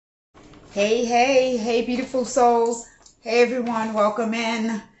Hey, hey, hey, beautiful souls. Hey, everyone, welcome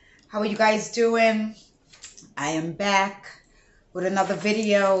in. How are you guys doing? I am back with another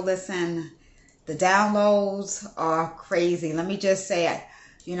video. Listen, the downloads are crazy. Let me just say,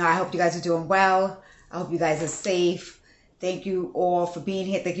 I hope you guys are doing well. I hope you guys are safe. Thank you all for being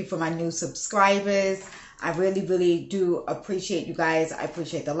here. Thank you for my new subscribers. I really, really do appreciate you guys. I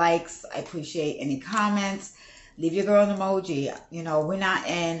appreciate the likes. I appreciate any comments. Leave your girl an emoji. We're not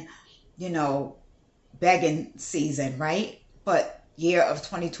in begging season, right? But year of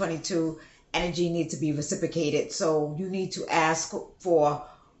 2022, energy needs to be reciprocated. So you need to ask for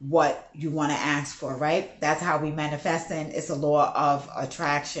what you want to ask for, right? That's how we manifesting. It's a law of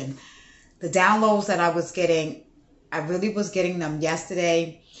attraction. The downloads that I was getting, I really was getting them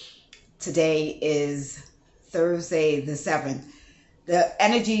yesterday. Today is Thursday the 7th. The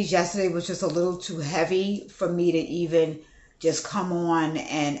energies yesterday was just a little too heavy for me to even just come on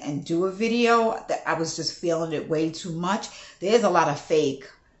and do a video. That I was just feeling it way too much. There's a lot of fake.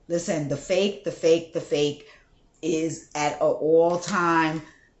 Listen, the fake is at an all-time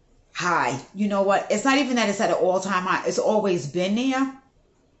high. You know what? It's not even that it's at an all-time high. It's always been there.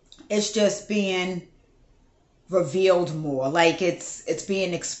 It's just being revealed more. Like it's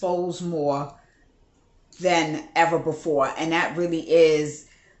being exposed more than ever before. And that really is,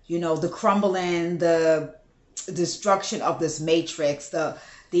 the crumbling, the destruction of this matrix,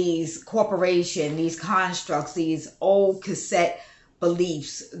 these corporations, these constructs, these old cassette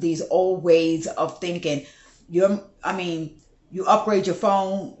beliefs, these old ways of thinking. You upgrade your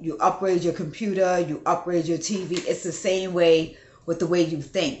phone, you upgrade your computer, you upgrade your TV. It's the same way with the way you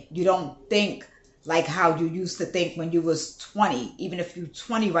think. You don't think like how you used to think when you was 20. Even if you're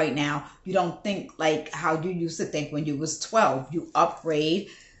 20 right now, you don't think like how you used to think when you was 12. You upgrade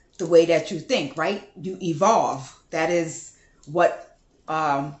the way that you think, right? You evolve. That is what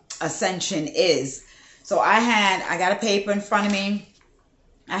ascension is. So I got a paper in front of me.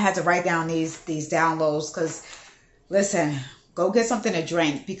 I had to write down these downloads because, listen, go get something to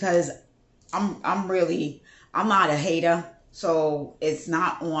drink because I'm not a hater. So it's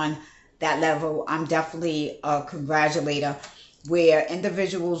not on that level. I'm definitely a congratulator. Where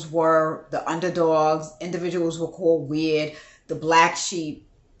individuals were the underdogs, individuals were called weird, the black sheep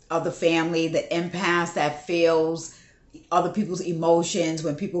of the family, the empaths that feels other people's emotions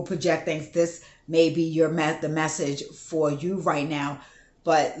when people project things. This may be the message for you right now.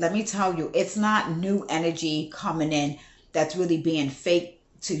 But let me tell you, it's not new energy coming in that's really being fake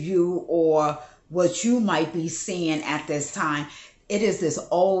to you or what you might be seeing at this time. It is this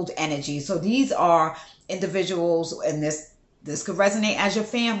old energy. So these are individuals, and this could resonate as your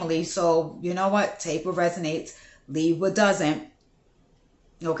family. So you know what? Take what resonates, leave what doesn't.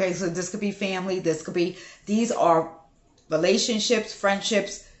 Okay, so this could be family. These are relationships,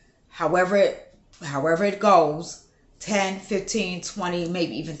 friendships, however it goes, 10, 15, 20,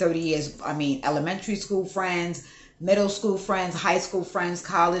 maybe even 30 years. Elementary school friends, middle school friends, high school friends,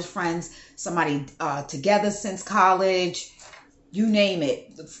 college friends, somebody together since college, you name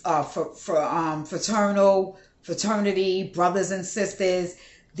it. Fraternity, brothers and sisters.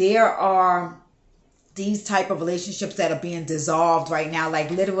 There are these type of relationships that are being dissolved right now. Like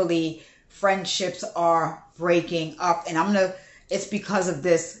literally friendships are breaking up, and it's because of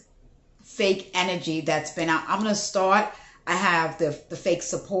this fake energy that's been out. I'm going to start. I have the fake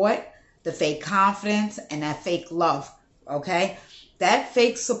support, the fake confidence, and that fake love. Okay. That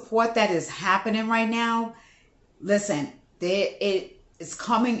fake support that is happening right now. Listen, it's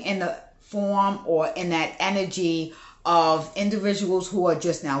coming in the form or in that energy of individuals who are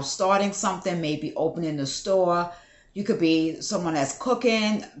just now starting something, maybe opening a store. You could be someone that's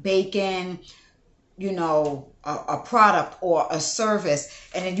cooking, baking, a product or a service.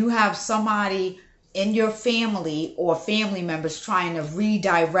 And then you have somebody in your family or family members trying to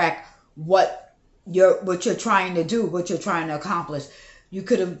redirect what you're trying to do, what you're trying to accomplish. You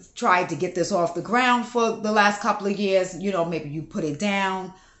could have tried to get this off the ground for the last couple of years. Maybe you put it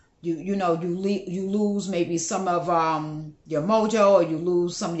down. You lose maybe some of your mojo, or you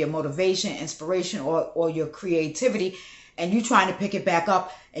lose some of your motivation, inspiration, or your creativity, and you trying to pick it back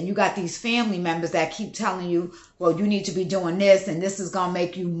up. And you got these family members that keep telling you, well, you need to be doing this, and this is gonna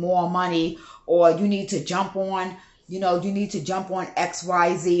make you more money, or you need to jump on, you need to jump on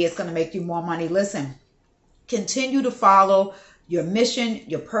XYZ. It's gonna make you more money. Listen, continue to follow your mission,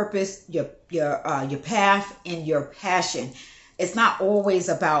 your purpose, your path, and your passion. It's not always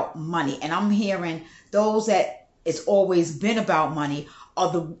about money. And I'm hearing those that it's always been about money,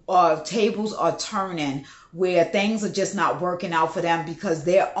 or the tables are turning where things are just not working out for them because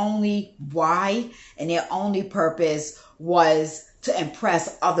their only why and their only purpose was to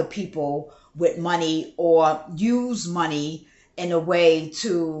impress other people with money or use money in a way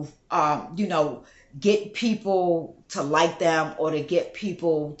to, you know, get people to like them or to get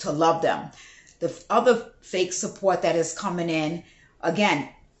people to love them. The other fake support that is coming in, again,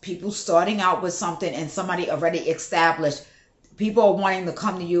 people starting out with something and somebody already established. People are wanting to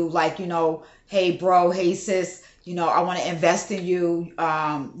come to you like, you know, hey bro, hey sis, you know, I want to invest in you,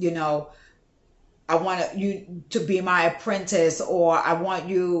 you know, I want you to be my apprentice, or I want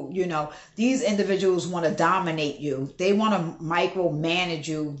you, you know, these individuals want to dominate you. They want to micromanage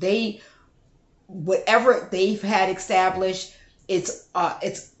you. They, whatever they've had established, it's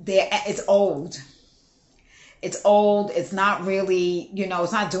old. It's old. It's not really, you know,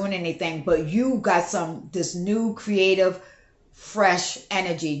 it's not doing anything, but you got this new creative, fresh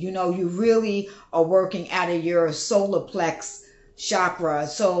energy. You know, you really are working out of your solar plex chakra.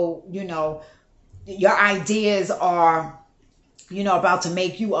 So, you know, your ideas are, you know, about to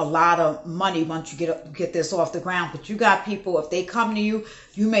make you a lot of money once you get this off the ground. But you got people, if they come to you,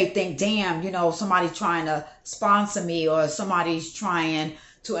 you may think, damn, you know, somebody's trying to sponsor me or somebody's trying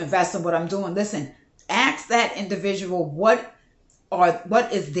to invest in what I'm doing. Listen, ask that individual what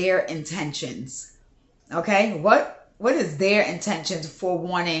is their intentions. Okay? What is their intentions for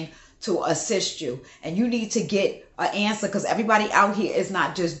wanting to assist you? And you need to get an answer, because everybody out here is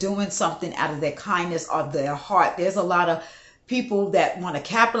not just doing something out of their kindness of their heart. There's a lot of people that want to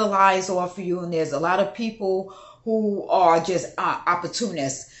capitalize off of you, and there's a lot of people who are just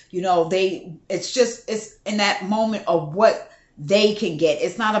opportunists. You know, it's in that moment of what they can get.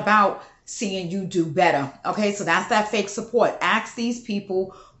 It's not about seeing you do better. Okay, so that's that fake support. Ask these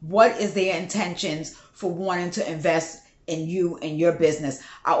people what is their intentions for wanting to invest in you and your business.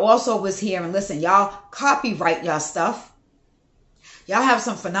 I also was here, and listen, y'all copyright y'all stuff. Y'all have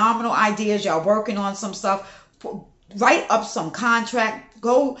some phenomenal ideas. Y'all working on some stuff. Write up some contract.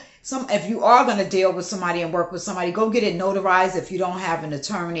 If you are going to deal with somebody and work with somebody, go get it notarized if you don't have an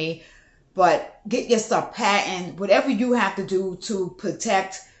attorney. But get your stuff patented, whatever you have to do to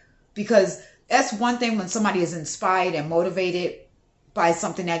protect, because that's one thing when somebody is inspired and motivated by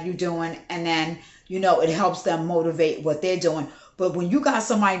something that you're doing, and then, you know, it helps them motivate what they're doing. But when you got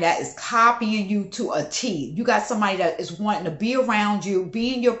somebody that is copying you to a T, you got somebody that is wanting to be around you,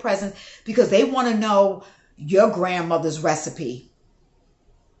 be in your presence, because they want to know your grandmother's recipe.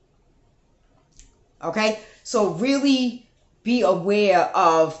 Okay? So really be aware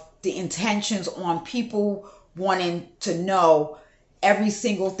of the intentions on people wanting to know every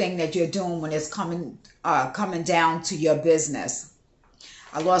single thing that you're doing when it's coming down to your business.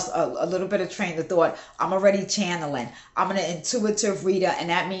 I lost a little bit of train of thought. I'm already channeling. I'm an intuitive reader, and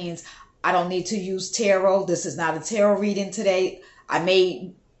that means I don't need to use tarot. This is not a tarot reading today. I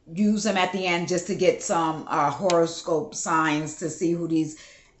may use them at the end just to get some horoscope signs to see who these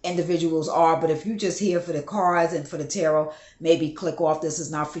individuals are. But if you're just here for the cards and for the tarot, maybe click off. This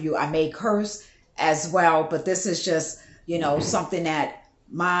is not for you. I may curse as well, but this is just, you know, something that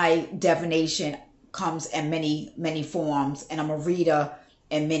my divination comes in many, many forms, and I'm a reader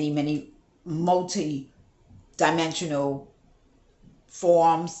in many, many multi-dimensional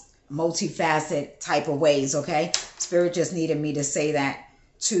forms, multifaceted type of ways, okay? Spirit just needed me to say that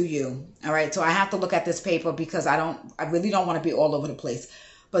to you, all right? So I have to look at this paper because I really don't want to be all over the place.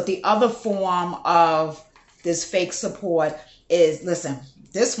 But the other form of this fake support is, listen,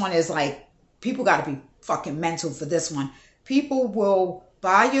 this one is like, people got to be fucking mental for this one. People will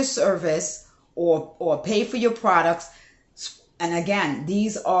buy your service or pay for your products. And again,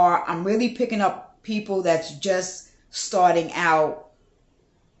 I'm really picking up people that's just starting out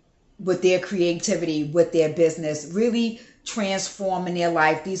with their creativity, with their business, really transforming their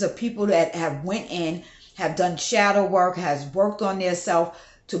life. These are people that have went in, have done shadow work, has worked on their self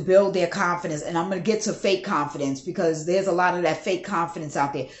to build their confidence. And I'm going to get to fake confidence, because there's a lot of that fake confidence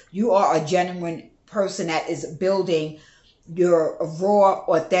out there. You are a genuine person that is building your raw,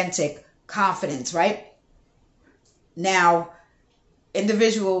 authentic confidence, right? Now,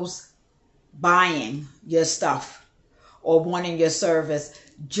 individuals buying your stuff or wanting your service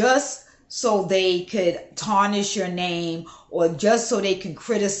just so they could tarnish your name, or just so they can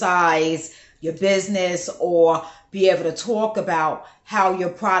criticize your business or be able to talk about how your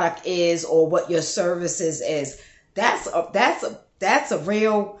product is or what your services is. That's a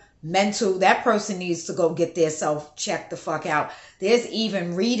real mental. That person needs to go get their self checked the fuck out. There's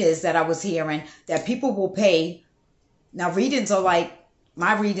even readers that I was hearing that people will pay. Now readings are like,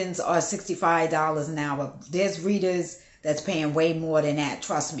 my readings are $65 an hour. There's readers that's paying way more than that,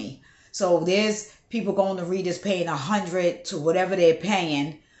 trust me. So there's people going to readers paying $100 to whatever they're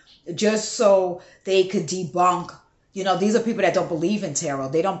paying, just so they could debunk You know, these are people that don't believe in tarot.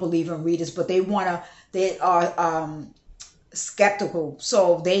 They don't believe in readers, but they are skeptical.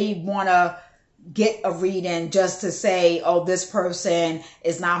 So they want to get a reading just to say, oh, this person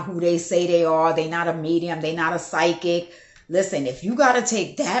is not who they say they are. They're not a medium. They're not a psychic. Listen, if you got to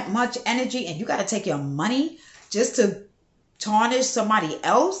take that much energy and you got to take your money just to tarnish somebody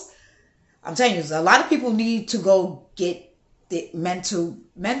else, I'm telling you, a lot of people need to go get the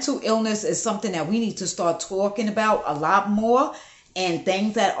mental illness is something that we need to start talking about a lot more, and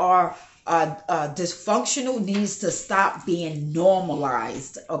things that are dysfunctional needs to stop being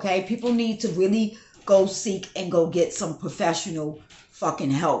normalized. Okay, people need to really go seek and go get some professional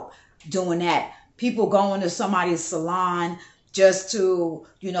fucking help doing that. People going to somebody's salon just to,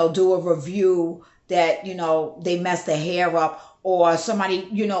 you know, do a review that, you know, they messed their hair up, or somebody,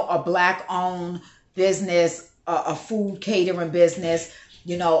 you know, a black owned business, a food catering business,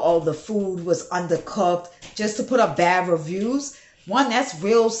 you know, oh, the food was undercooked, just to put up bad reviews. One, that's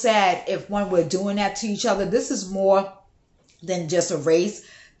real sad if when we're doing that to each other. This is more than just a race.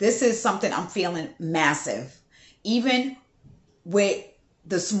 This is something I'm feeling massive. Even with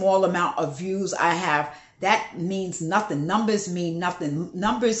the small amount of views I have, that means nothing. Numbers mean nothing.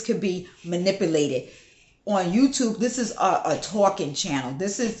 Numbers can be manipulated. On YouTube, this is a talking channel.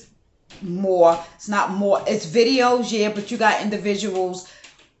 This is more, it's not more, it's videos, yeah, but you got individuals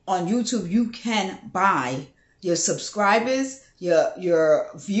on YouTube. You can buy your subscribers, your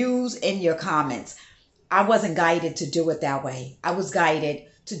views, and your comments. I wasn't guided to do it that way. I was guided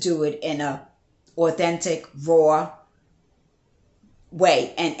to do it in a authentic, raw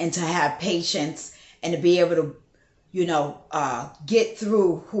way, and to have patience and to be able to, you know, get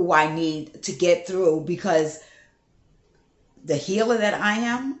through who I need to get through, because the healer that I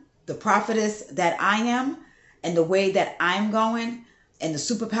am, the prophetess that I am, and the way that I'm going, and the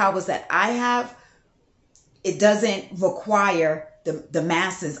superpowers that I have, it doesn't require the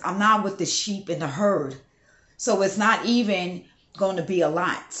masses. I'm not with the sheep in the herd. So it's not even going to be a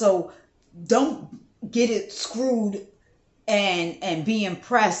lot. So don't get it screwed and be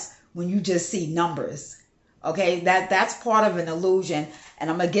impressed when you just see numbers. Okay, that's part of an illusion. And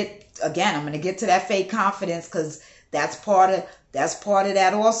I'm gonna get to that fake confidence, because that's part of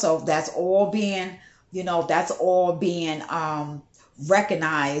that also. That's all being, you know, that's all being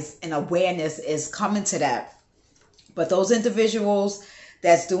recognized, and awareness is coming to that. But those individuals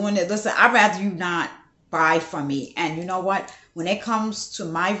that's doing it, listen, I'd rather you not buy from me. And you know what? When it comes to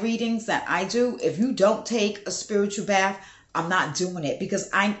my readings that I do, if you don't take a spiritual bath, I'm not doing it, because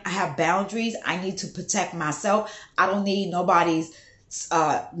I have boundaries. I need to protect myself. I don't need nobody's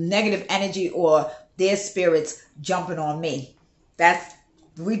negative energy or their spirits jumping on me.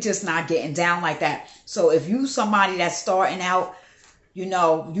 We just not getting down like that. So if you somebody that's starting out, you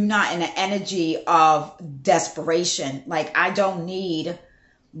know, you're not in the energy of desperation. Like, I don't need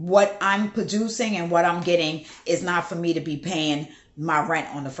what I'm producing, and what I'm getting is not for me to be paying my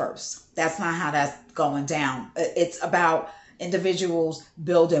rent on the first. That's not how that's going down. It's about individuals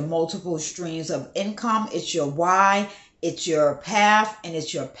building multiple streams of income. It's your why, it's your path, and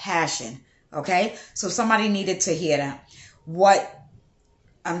it's your passion. Okay, so somebody needed to hear that. What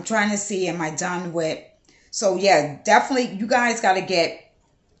I'm trying to see, am I done with? So yeah, definitely you guys got to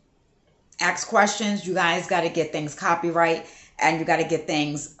ask questions. You guys got to get things copyright, and you got to get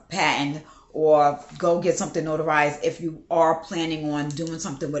things patented, or go get something notarized if you are planning on doing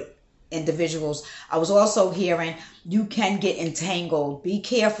something with individuals. I was also hearing you can get entangled. Be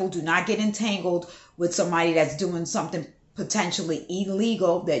careful. Do not get entangled with somebody that's doing something potentially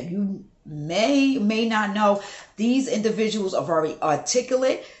illegal that you may not know. These individuals are very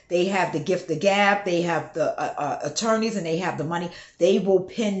articulate. They have the gift of gab. They have the attorneys, and they have the money. They will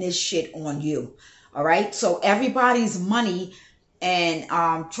pin this shit on you. All right. So everybody's money,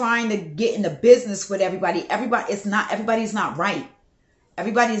 and trying to get into business with everybody. Everybody's not right.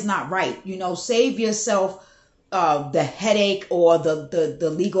 Everybody's not right. You know, save yourself the headache or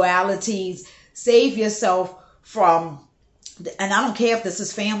the legalities. Save yourself from, and I don't care if this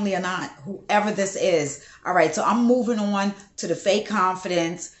is family or not, whoever this is. All right, so I'm moving on to the fake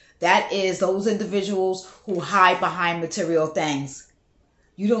confidence. That is those individuals who hide behind material things.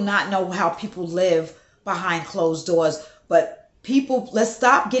 You do not know how people live behind closed doors. But people, let's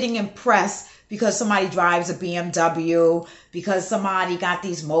stop getting impressed because somebody drives a BMW, because somebody got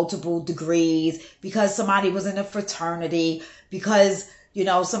these multiple degrees, because somebody was in a fraternity, because, you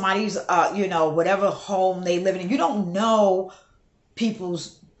know, somebody's, you know, whatever home they live in. You don't know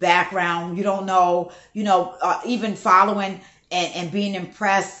people's background. You don't know, you know, even following and being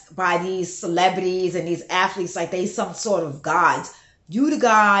impressed by these celebrities and these athletes like they some sort of gods. You the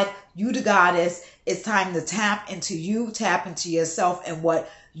god, you the goddess. it's time to tap into you, tap into yourself and what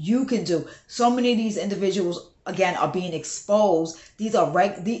you can do. So many of these individuals, again, are being exposed. These are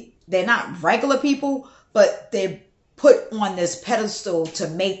they're not regular people, but they're put on this pedestal to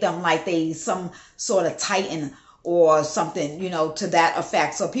make them like they some sort of titan or something, you know, to that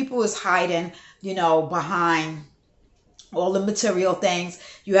effect. So people is hiding, you know, behind all the material things.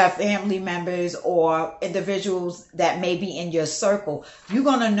 You have family members or individuals that may be in your circle. You're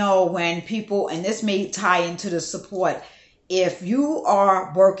going to know when people, and this may tie into the support, if you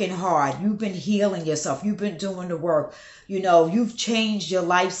are working hard, you've been healing yourself, you've been doing the work, you know, you've changed your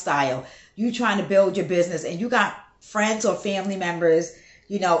lifestyle, you trying to build your business, and you got friends or family members,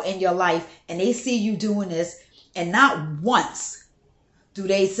 you know, in your life, and they see you doing this, and not once do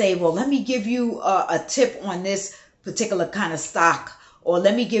they say, well, let me give you a tip on this particular kind of stock, or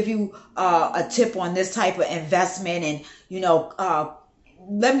let me give you a tip on this type of investment, and, you know,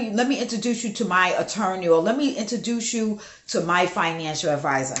 let me introduce you to my attorney, or let me introduce you to my financial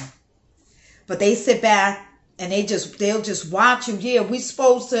advisor. But they sit back and they'll just watch you. Yeah, you're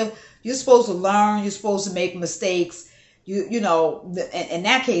supposed to learn, you're supposed to make mistakes. You know, in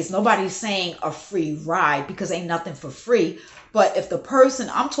that case, nobody's saying a free ride, because ain't nothing for free. But if the person,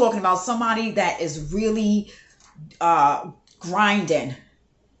 I'm talking about somebody that is really grinding,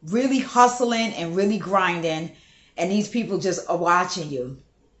 really hustling and really grinding, and these people just are watching you.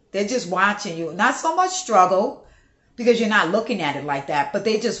 They're just watching you. Not so much struggle, because you're not looking at it like that, but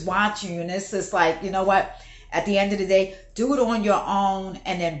they just watching you. And it's just like, you know what? At the end of the day, do it on your own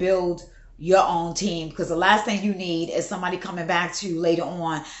and then build your own team. Because the last thing you need is somebody coming back to you later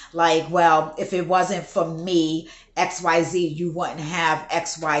on like, well, if it wasn't for me, XYZ, you wouldn't have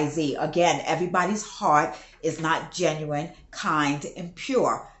XYZ. Again, everybody's heart is not genuine, kind, and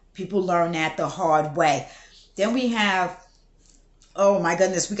pure. People learn that the hard way. Then we have, oh my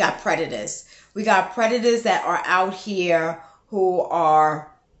goodness, we got predators. We got predators that are out here who are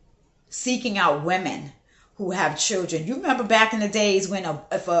seeking out women who have children. You remember back in the days when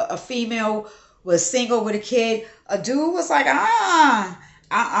if a female was single with a kid, a dude was like, I'm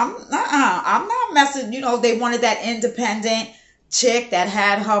not messing. You know, they wanted that independent chick that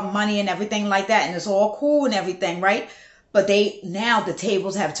had her money and everything like that, and it's all cool and everything, right? But now the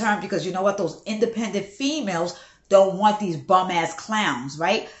tables have turned, because you know what? Those independent females don't want these bum ass clowns,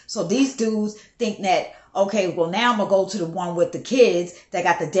 right? So these dudes think that, okay, well, now I'm gonna go to the one with the kids that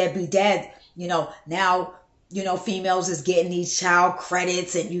got the deadbeat dad. You know, now, you know, females is getting these child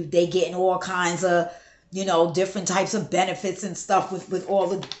credits, and they getting all kinds of, you know, different types of benefits and stuff with all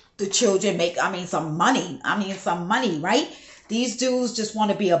the children some money, right? These dudes just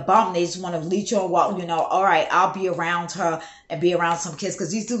want to be a bum. They just want to leech on, well, you know, all right, I'll be around her and be around some kids,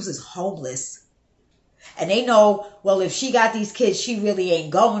 because these dudes is homeless. And they know, well, if she got these kids, she really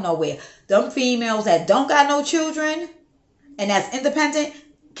ain't going nowhere. Them females that don't got no children and that's independent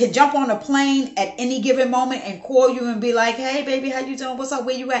can jump on a plane at any given moment and call you and be like, hey, baby, how you doing? What's up?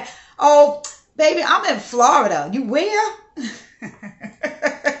 Where you at? Oh, baby, I'm in Florida. You where?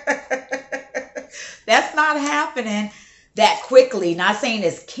 That's not happening that quickly. Not saying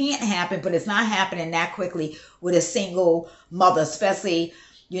this can't happen, but it's not happening that quickly with a single mother, especially,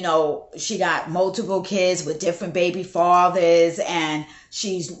 you know, she got multiple kids with different baby fathers, and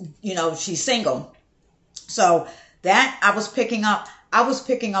she's single. So that I was picking up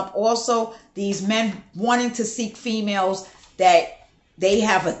also these men wanting to seek females that they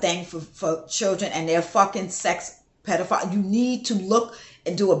have a thing for children, and they're fucking sex pedophile. You need to look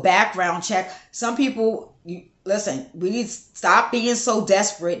and do a background check. Some people, listen, we need to stop being so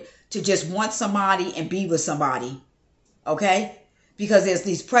desperate to just want somebody and be with somebody. Okay? Because there's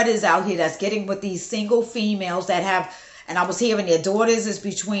these predators out here that's getting with these single females that have, and I was hearing their daughters is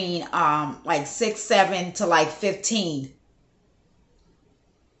between like 6, 7 to like 15.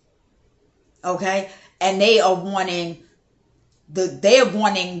 Okay? And they are wanting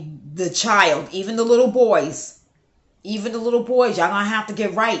the child, even the little boys. Even the little boys, y'all gonna have to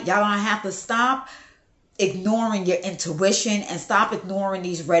get right. Y'all gonna have to stop ignoring your intuition and stop ignoring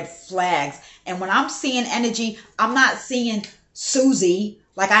these red flags. And when I'm seeing energy, I'm not seeing Susie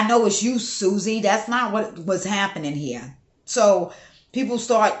like I know it's you, Susie. That's not what was happening here. So people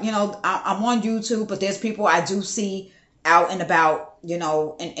start, you know, I'm on YouTube, but there's people I do see out and about, you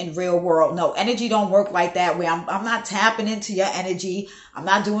know, in real world. No, energy don't work like that where I'm not tapping into your energy. I'm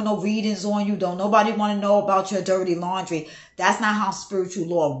not doing no readings on you. Don't nobody want to know about your dirty laundry. That's not how spiritual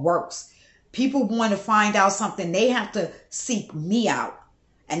law works. People want to find out something, they have to seek me out.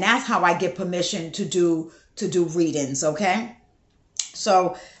 And that's how I get permission to do readings, okay?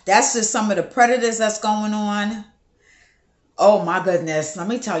 So that's just some of the predators that's going on. Oh my goodness. Let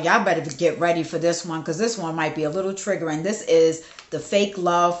me tell you, I better get ready for this one because this one might be a little triggering. This is the fake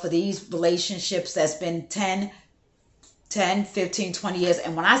love for these relationships that's been 10, 15, 20 years.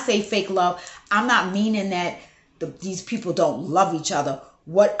 And when I say fake love, I'm not meaning that these people don't love each other.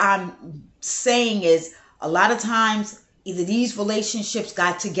 What I'm saying is a lot of times either these relationships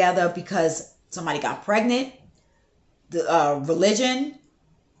got together because somebody got pregnant, the religion,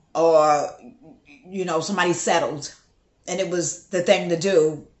 or, you know, somebody settled. And it was the thing to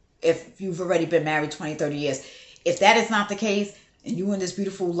do if you've already been married 20, 30 years. If that is not the case, and you and this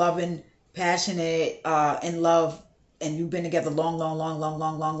beautiful, loving, passionate, in love, and you've been together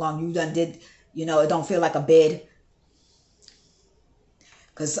long, you done did, you know, it don't feel like a bid.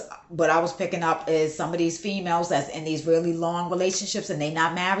 Because what I was picking up is some of these females that's in these really long relationships and they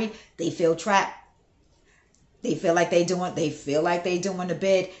not married, they feel trapped. They feel like they doing the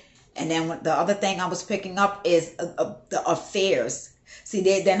bid. And then the other thing I was picking up is the affairs. See,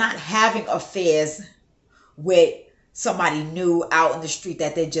 they're not having affairs with somebody new out in the street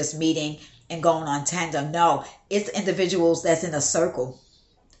that they're just meeting and going on Tinder. No, it's individuals that's in a circle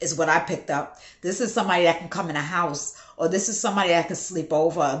is what I picked up. This is somebody that can come in a house, or this is somebody that can sleep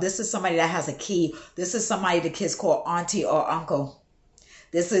over. This is somebody that has a key. This is somebody the kids call auntie or uncle.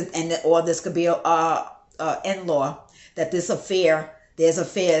 Or this could be a in-law. That this affair, there's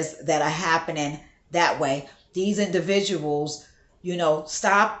affairs that are happening that way. These individuals, you know,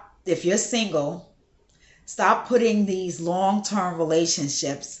 stop, if you're single, stop putting these long-term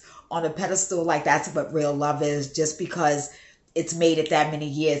relationships on a pedestal like that's what real love is, just because it's made it that many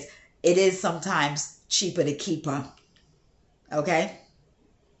years. It is sometimes cheaper to keep her. Okay?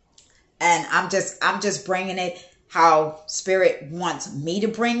 And I'm just bringing it how Spirit wants me to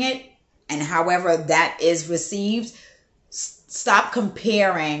bring it, and however that is received. Stop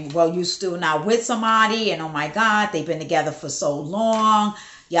comparing, well, you still not with somebody, and oh my God, they've been together for so long,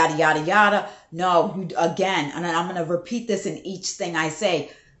 yada, yada, yada. No, again, and I'm going to repeat this in each thing I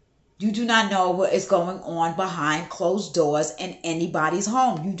say. You do not know what is going on behind closed doors in anybody's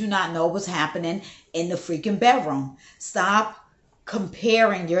home. You do not know what's happening in the freaking bedroom. Stop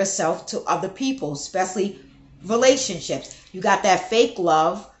comparing yourself to other people, especially relationships. You got that fake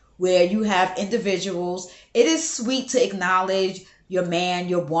love where you have individuals. It is sweet to acknowledge your man,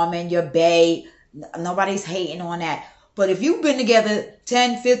 your woman, your bae. Nobody's hating on that. But if you've been together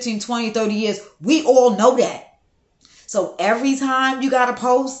 10, 15, 20, 30 years, we all know that. So every time you got to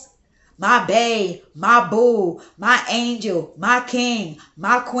post, my bae, my boo, my angel, my king,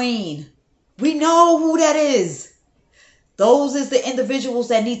 my queen, we know who that is. Those is the individuals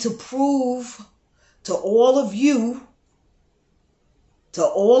that need to prove to all of you, to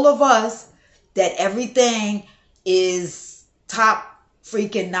all of us, that everything is top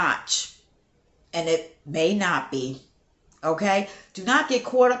freaking notch. And it may not be. Okay? Do not get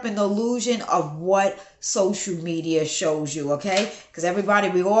caught up in the illusion of what social media shows you. Okay? Because everybody,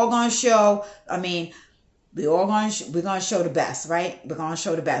 we're all going to show, we're going to show the best, right? We're going to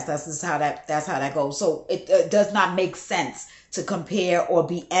show the best. That's how that goes. So it does not make sense to compare or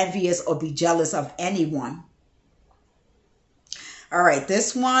be envious or be jealous of anyone. All right,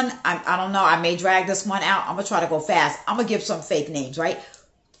 this one, I don't know. I may drag this one out. I'm going to try to go fast. I'm going to give some fake names, right?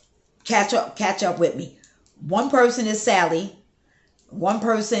 Catch up with me. One person is Sally. One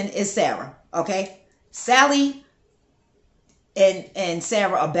person is Sarah, okay? Sally and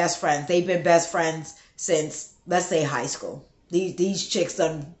Sarah are best friends. They've been best friends since, let's say, high school. These chicks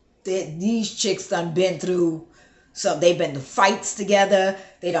done been through, so they've been to fights together.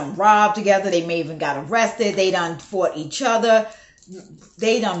 They done robbed together. They may even got arrested. They done fought each other.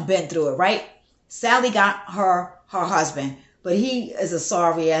 They done been through it, right? Sally got her husband, but he is a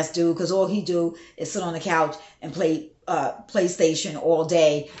sorry ass dude because all he do is sit on the couch and play PlayStation all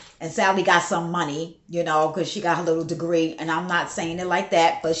day. And Sally got some money, you know, because she got her little degree. And I'm not saying it like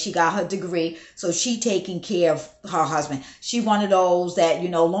that, but she got her degree. So she taking care of her husband. She one of those that, you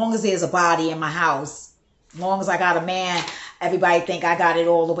know, long as there's a body in my house, long as I got a man, everybody think I got it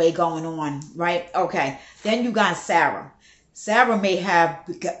all the way going on, right? Okay. Then you got Sarah. Sarah may have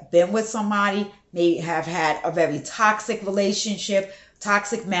been with somebody, may have had a very toxic relationship,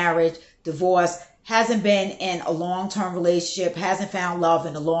 toxic marriage, divorce, hasn't been in a long-term relationship, hasn't found love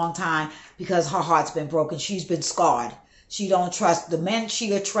in a long time because her heart's been broken. She's been scarred. She don't trust the men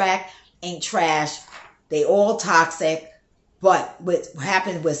she attract, ain't trash. They all toxic. But what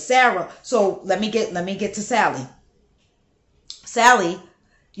happened with Sarah, so let me get to Sally. Sally,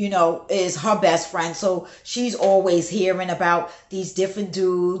 you know, is her best friend. So she's always hearing about these different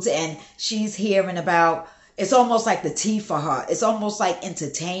dudes, and she's hearing about, it's almost like the tea for her. It's almost like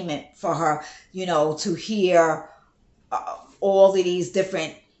entertainment for her, you know, to hear all of these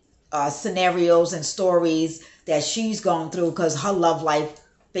different scenarios and stories that she's going through because her love life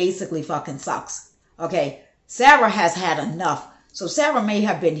basically fucking sucks. Okay, Sarah has had enough. So Sarah may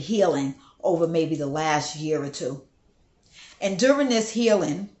have been healing over maybe the last year or two. And during this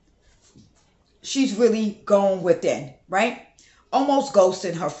healing, she's really going within, right? Almost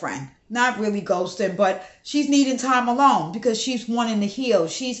ghosting her friend. Not really ghosting, but she's needing time alone because she's wanting to heal.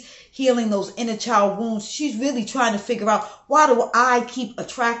 She's healing those inner child wounds. She's really trying to figure out, why do I keep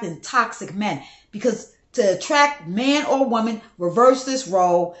attracting toxic men? Because to attract man or woman, reverse this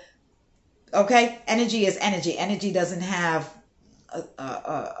role. Okay? Energy is energy. Energy doesn't have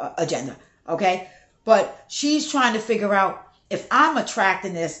a agenda. Okay? But she's trying to figure out, if I'm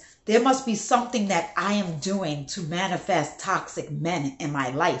attracting this, there must be something that I am doing to manifest toxic men in my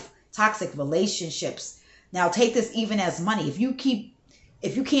life, toxic relationships. Now take this even as money. If you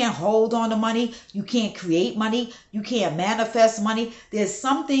can't hold on to money, you can't create money, you can't manifest money, there's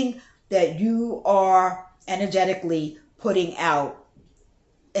something that you are energetically putting out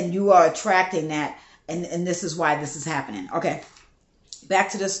and you are attracting that. And this is why this is happening. Okay.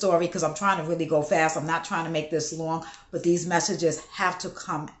 Back to this story, because I'm trying to really go fast. I'm not trying to make this long, but these messages have to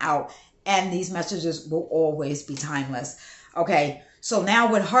come out, and these messages will always be timeless. Okay, so now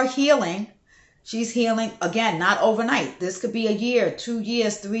with her healing, she's healing again, not overnight. This could be a year, 2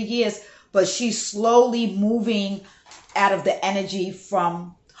 years, 3 years, but she's slowly moving out of the energy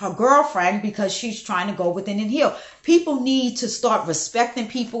from her girlfriend because she's trying to go within and heal. People need to start respecting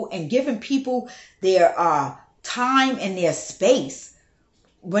people and giving people their time and their space.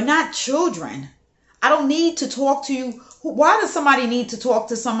 We're not children. I don't need to talk to you. Why does somebody need to talk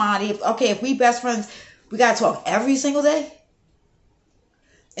to somebody? Okay, if we best friends, we got to talk every single day.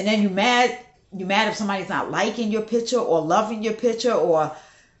 And then you mad if somebody's not liking your picture or loving your picture or,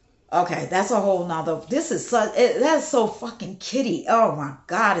 okay, that's a whole nother, that's so fucking kiddie. Oh my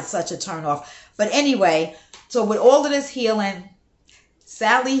God, it's such a turn off. But anyway, so with all of this healing,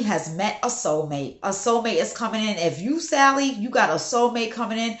 Sally has met a soulmate. A soulmate is coming in. If you, Sally, you got a soulmate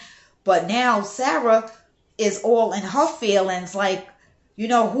coming in. But now Sarah is all in her feelings like, you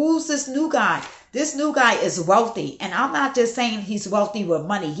know, who's this new guy? This new guy is wealthy. And I'm not just saying he's wealthy with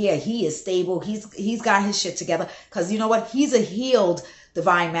money. Yeah, he is stable. He's got his shit together. Because you know what? He's a healed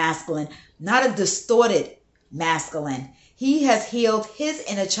divine masculine, not a distorted masculine. He has healed his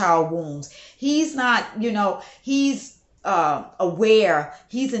inner child wounds. He's not, you know, he's aware,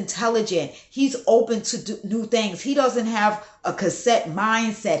 he's intelligent, he's open to do new things. He doesn't have a cassette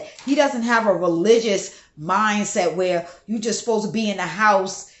mindset. He doesn't have a religious mindset where you're just supposed to be in the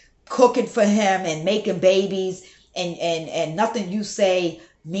house cooking for him and making babies and nothing you say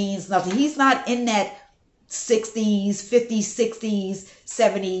means nothing. He's not in that 60s, 50s, 60s,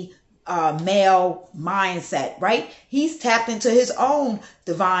 70 male mindset, right? He's tapped into his own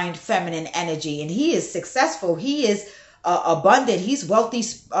divine feminine energy and he is successful. He is abundant. He's wealthy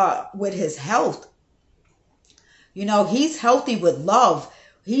with his health. You know, he's healthy with love.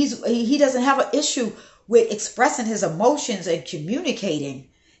 He doesn't have an issue with expressing his emotions and communicating.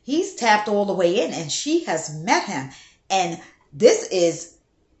 He's tapped all the way in and she has met him. And this is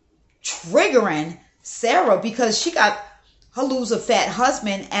triggering Sarah because she got her loser fat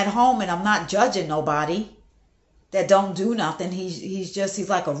husband at home, and I'm not judging nobody that don't do nothing. He's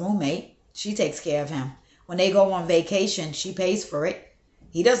like a roommate. She takes care of him. When they go on vacation, she pays for it.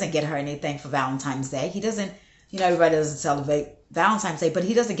 He doesn't get her anything for Valentine's Day. He doesn't, you know, everybody doesn't celebrate Valentine's Day, but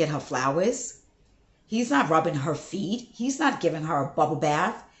he doesn't get her flowers. He's not rubbing her feet. He's not giving her a bubble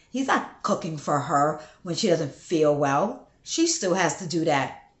bath. He's not cooking for her when she doesn't feel well. She still has to do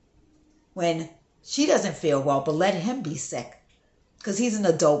that when she doesn't feel well, but let him be sick because he's an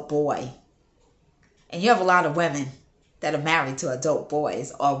adult boy. And you have a lot of women that are married to adult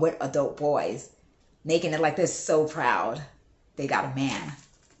boys or with adult boys, making it like they're so proud they got a man.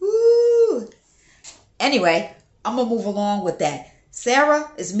 Woo! Anyway, I'm going to move along with that. Sarah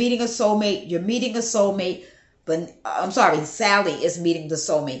is meeting a soulmate. You're meeting a soulmate. But I'm sorry, Sally is meeting the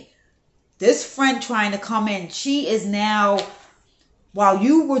soulmate. This friend trying to come in, she is now, while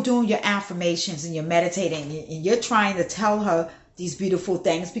you were doing your affirmations and you're meditating and you're trying to tell her these beautiful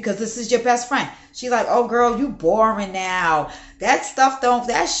things because this is your best friend. She's like, oh girl, you boring now. That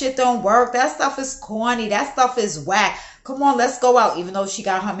shit don't work. That stuff is corny. That stuff is whack. Come on, let's go out. Even though she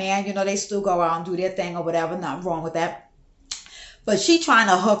got her man, you know, they still go out and do their thing or whatever. Nothing wrong with that. But she trying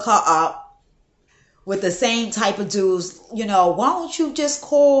to hook her up with the same type of dudes. You know, why don't you just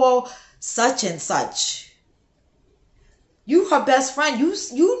call such and such? You her best friend.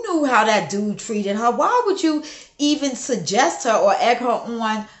 You knew how that dude treated her. Why would you even suggest her or egg her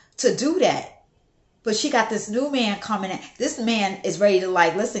on to do that? But she got this new man coming in. This man is ready to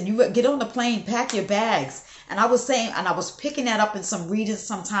like, listen, you get on the plane, pack your bags. And I was saying, and I was picking that up in some readings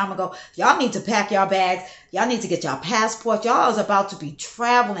some time ago. Y'all need to pack your bags. Y'all need to get your passport. Y'all is about to be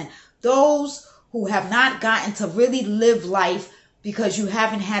traveling. Those who have not gotten to really live life because you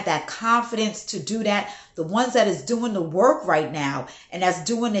haven't had that confidence to do that. The ones that is doing the work right now and that's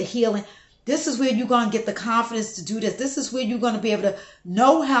doing the healing. This is where you're going to get the confidence to do this. This is where you're going to be able to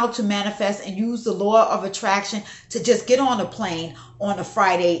know how to manifest and use the law of attraction to just get on a plane on a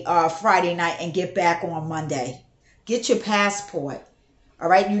Friday night and get back on Monday. Get your passport. All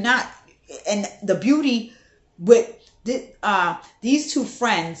right. You're not, and the beauty with these two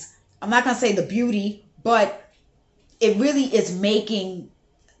friends, I'm not going to say the beauty, but it really is making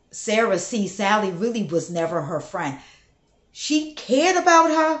Sarah see Sally really was never her friend. She cared about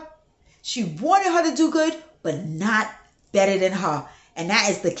her. She wanted her to do good, but not better than her. And that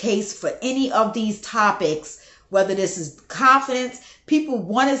is the case for any of these topics, whether this is confidence. People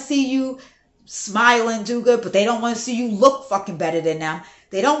want to see you smile and do good, but they don't want to see you look fucking better than them.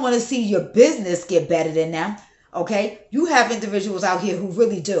 They don't want to see your business get better than them. Okay? You have individuals out here who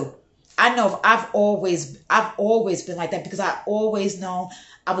really do. I know I've always been like that because I always know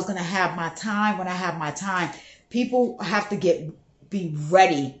I was going to have my time when I have my time. People have to be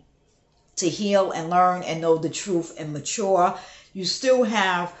ready to heal and learn and know the truth and mature. You still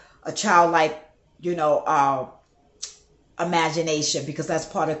have a childlike, imagination because that's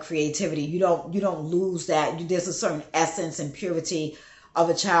part of creativity. You don't lose that. There's a certain essence and purity of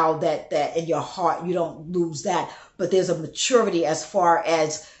a child that in your heart, you don't lose that. But there's a maturity as far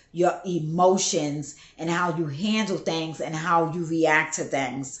as your emotions and how you handle things and how you react to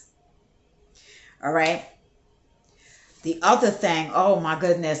things. All right. The other thing, oh my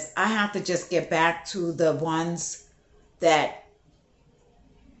goodness, I have to just get back to the ones that,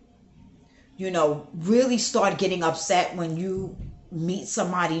 really start getting upset when you meet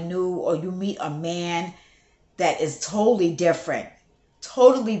somebody new or you meet a man that is totally different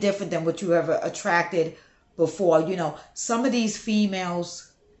than what you ever attracted before. Some of these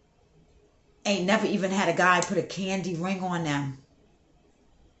females ain't never even had a guy put a candy ring on them.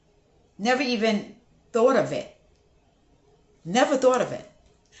 Never even thought of it. Never thought of it.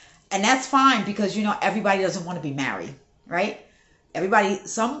 And that's fine because, everybody doesn't want to be married, right?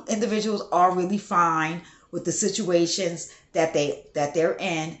 Some individuals are really fine with the situations that they're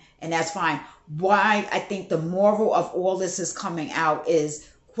in, and that's fine. Why I think the moral of all this is coming out is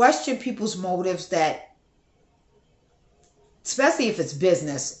question people's motives, that especially if it's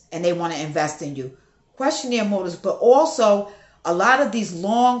business and they want to invest in you. Question their motives, but also a lot of these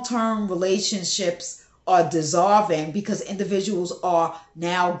long-term relationships are dissolving because individuals are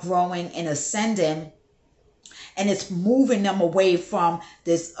now growing and ascending, and it's moving them away from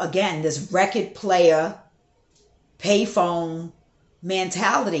this record player, payphone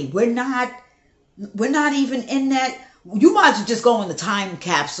mentality. We're not even in that. You might as well just go in the time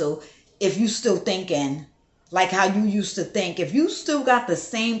capsule if you still thinking like how you used to think. If you still got the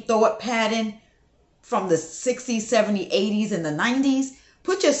same thought pattern from the 60s, 70s, 80s, and the 90s,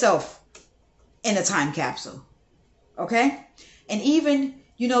 put yourself in a time capsule. Okay? And even,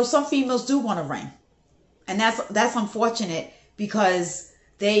 some females do want a ring. And that's unfortunate because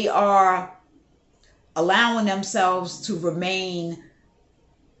they are allowing themselves to remain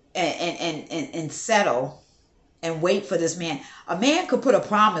and settle and wait for this man. A man could put a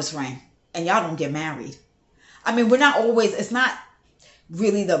promise ring and y'all don't get married. I mean, it's not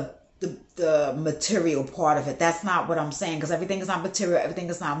really the material part of it. That's not what I'm saying, because everything is not material. Everything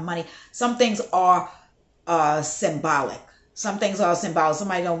is not money. Some things are symbolic. Some things are symbolic.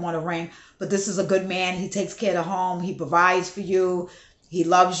 Somebody don't want a ring, but this is a good man. He takes care of the home. He provides for you. He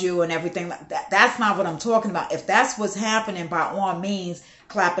loves you and everything like that. That's not what I'm talking about. If that's what's happening, by all means,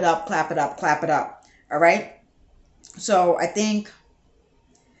 clap it up, clap it up, clap it up. All right. So I think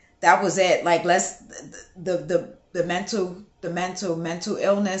that was it. Like, the mental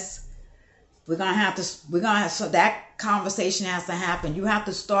illness. So that conversation has to happen. You have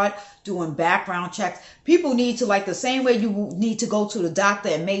to start doing background checks. People need to, like the same way you need to go to the doctor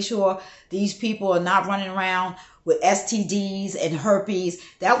and make sure these people are not running around with STDs and herpes.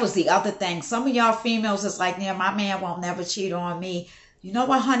 That was the other thing. Some of y'all females is like, yeah, my man won't never cheat on me. You know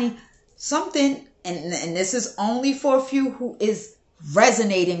what, honey? Something, and this is only for a few who is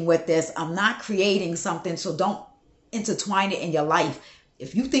resonating with this. I'm not creating something, so don't intertwine it in your life.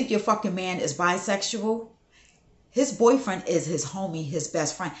 If you think your fucking man is bisexual, his boyfriend is his homie, his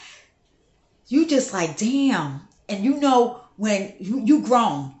best friend. You just like, damn. And when you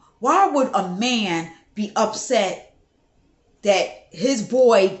grown, why would a man be upset that his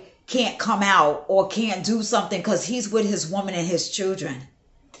boy can't come out or can't do something because he's with his woman and his children.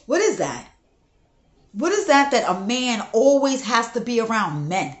 What is that? What is that a man always has to be around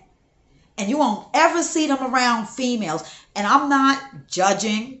men? And you won't ever see them around females. And I'm not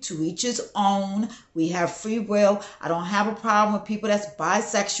judging, to each his own. We have free will. I don't have a problem with people that's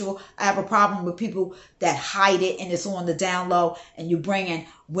bisexual. I have a problem with people that hide it and it's on the down low. And you bringing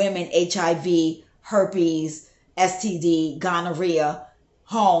women HIV, herpes, STD, gonorrhea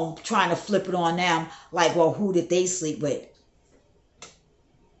home, trying to flip it on them. Like, well, who did they sleep with?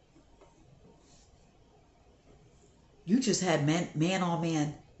 You just had man on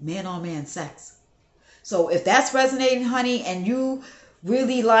man sex. So if that's resonating, honey, and you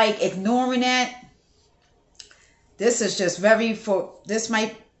really like ignoring it, this is just this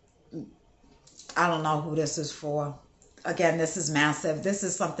might, I don't know who this is for. Again, this is massive. This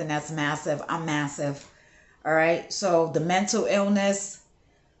is something that's massive. I'm massive. All right. So the mental illness,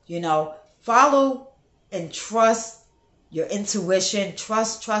 follow and trust your intuition.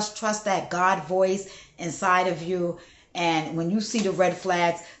 Trust that God voice inside of you. And when you see the red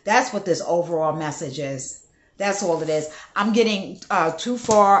flags, that's what this overall message is. That's all it is. I'm getting too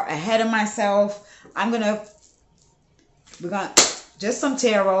far ahead of myself. We're gonna just some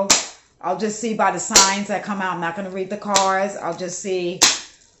tarot. I'll just see by the signs that come out. I'm not gonna read the cards. I'll just see,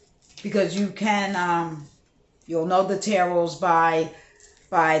 because you can you'll know the tarots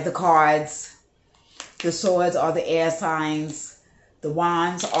by the cards. The swords are the air signs. The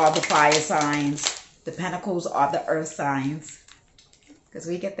wands are the fire signs. The pentacles are the earth signs, because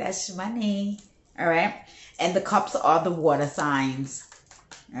we get that money. All right. And the cups are the water signs.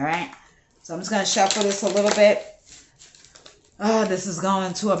 All right. So I'm just going to shuffle this a little bit. Oh, this is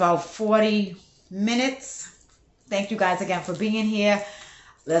going to about 40 minutes. Thank you guys again for being here.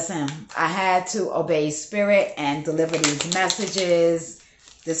 Listen, I had to obey spirit and deliver these messages.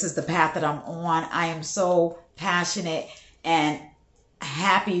 This is the path that I'm on. I am so passionate and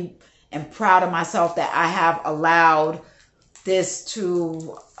happy and proud of myself that I have allowed this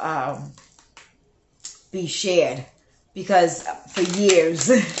to be shared, because for years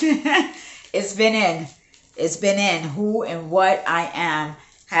it's been in who and what I am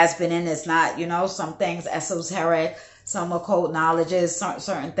has been in. It's not, some things esoteric, some occult knowledges,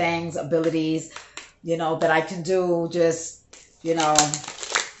 certain things, abilities, that I can do. Just,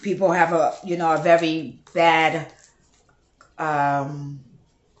 people have a very bad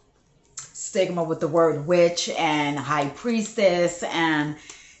stigma with the word witch and high priestess, and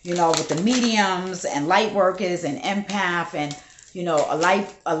with the mediums and light workers and empath, and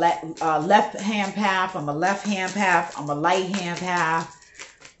a left hand path. I'm a left hand path. I'm a light hand path.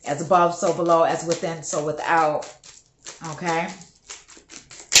 As above, so below. As within, so without. Okay.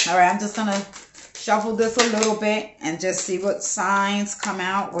 All right. I'm just gonna shuffle this a little bit and just see what signs come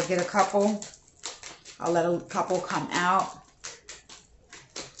out. We'll get a couple. I'll let a couple come out.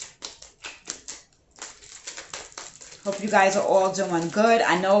 Hope you guys are all doing good.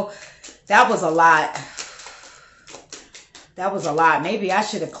 I know that was a lot. That was a lot. Maybe I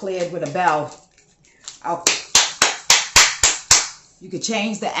should have cleared with a bell. You could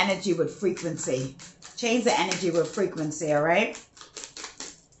change the energy with frequency. Change the energy with frequency, all right?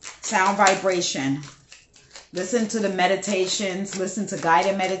 Sound vibration. Listen to the meditations. Listen to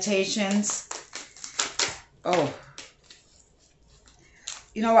guided meditations. Oh.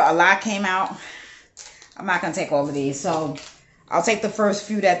 You know what? A lot came out. I'm not going to take all of these. So I'll take the first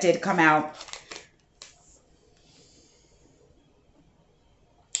few that did come out.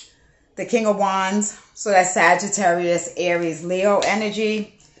 The King of Wands. So that's Sagittarius, Aries, Leo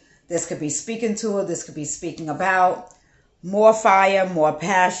energy. This could be speaking to, or this could be speaking about. More fire, more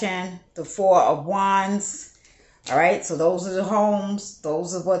passion. The Four of Wands. All right. So those are the homes.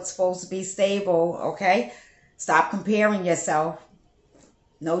 Those are what's supposed to be stable. Okay. Stop comparing yourself.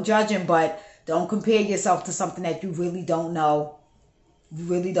 No judging, but don't compare yourself to something that you really don't know. You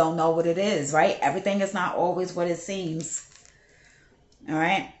really don't know what it is, right? Everything is not always what it seems. All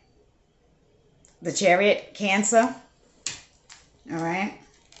right. The Chariot, Cancer. All right.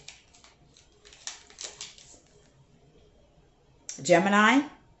 Gemini.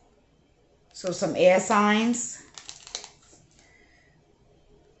 So some air signs.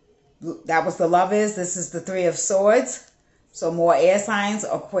 That was the Lovers. This is the Three of Swords. So more air signs.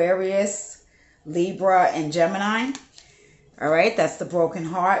 Aquarius, Libra, and Gemini. All right. That's the broken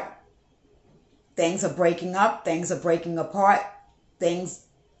heart. Things are breaking up. Things are breaking apart. Things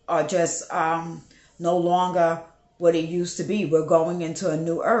are just no longer what it used to be. We're going into a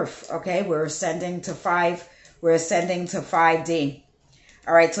new earth. Okay. We're ascending to 5. We're ascending to 5D.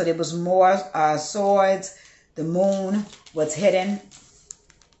 All right. So there was more swords. The moon was hidden.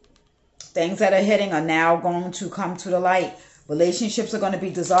 Things that are hitting are now going to come to the light. Relationships are going to be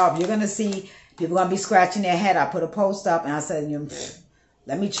dissolved. You're going to see people going to be scratching their head. I put a post up and I said,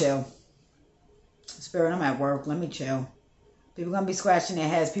 let me chill. Spirit, I'm at work. Let me chill. People are going to be scratching their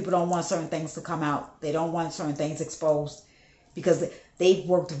heads. People don't want certain things to come out. They don't want certain things exposed because they've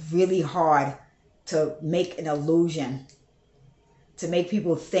worked really hard to make an illusion, to make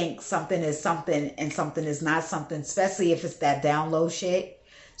people think something is something and something is not something, especially if it's that down low shit,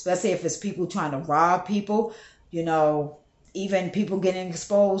 especially if it's people trying to rob people, you know, even people getting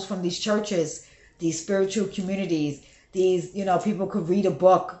exposed from these churches, these spiritual communities, these, you know, people could read a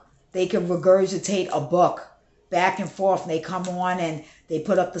book, they could regurgitate a book back and forth, and they come on and they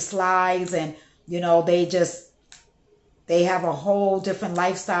put up the slides and, you know, they have a whole different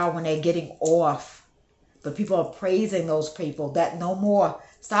lifestyle when they're getting off. But people are praising those people. That no more.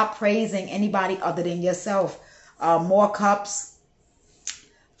 Stop praising anybody other than yourself. More cups,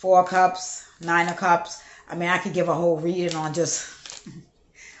 4 cups, 9 of cups. I mean, I could give a whole reading on just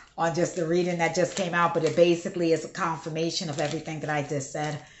the reading that just came out, but it basically is a confirmation of everything that I just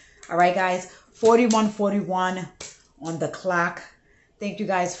said. All right, guys, 41:41 on the clock. Thank you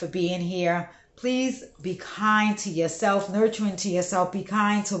guys for being here. Please be kind to yourself, nurturing to yourself, be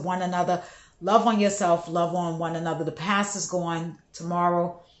kind to one another. Love on yourself, love on one another. The past is gone.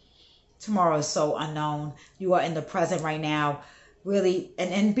 Tomorrow is so unknown. You are in the present right now. Really,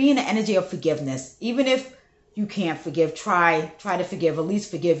 and be in the energy of forgiveness. Even if you can't forgive, try to forgive.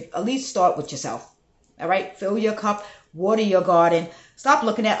 At least start with yourself. All right? Fill your cup, water your garden. Stop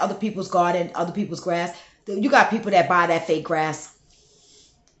looking at other people's garden, other people's grass. You got people that buy that fake grass.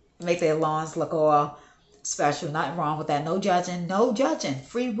 Make their lawns look all special. Nothing wrong with that. No judging. No judging.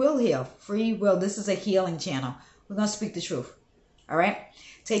 Free will here. Free will. This is a healing channel. We're going to speak the truth. All right?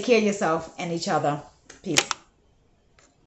 Take care of yourself and each other. Peace.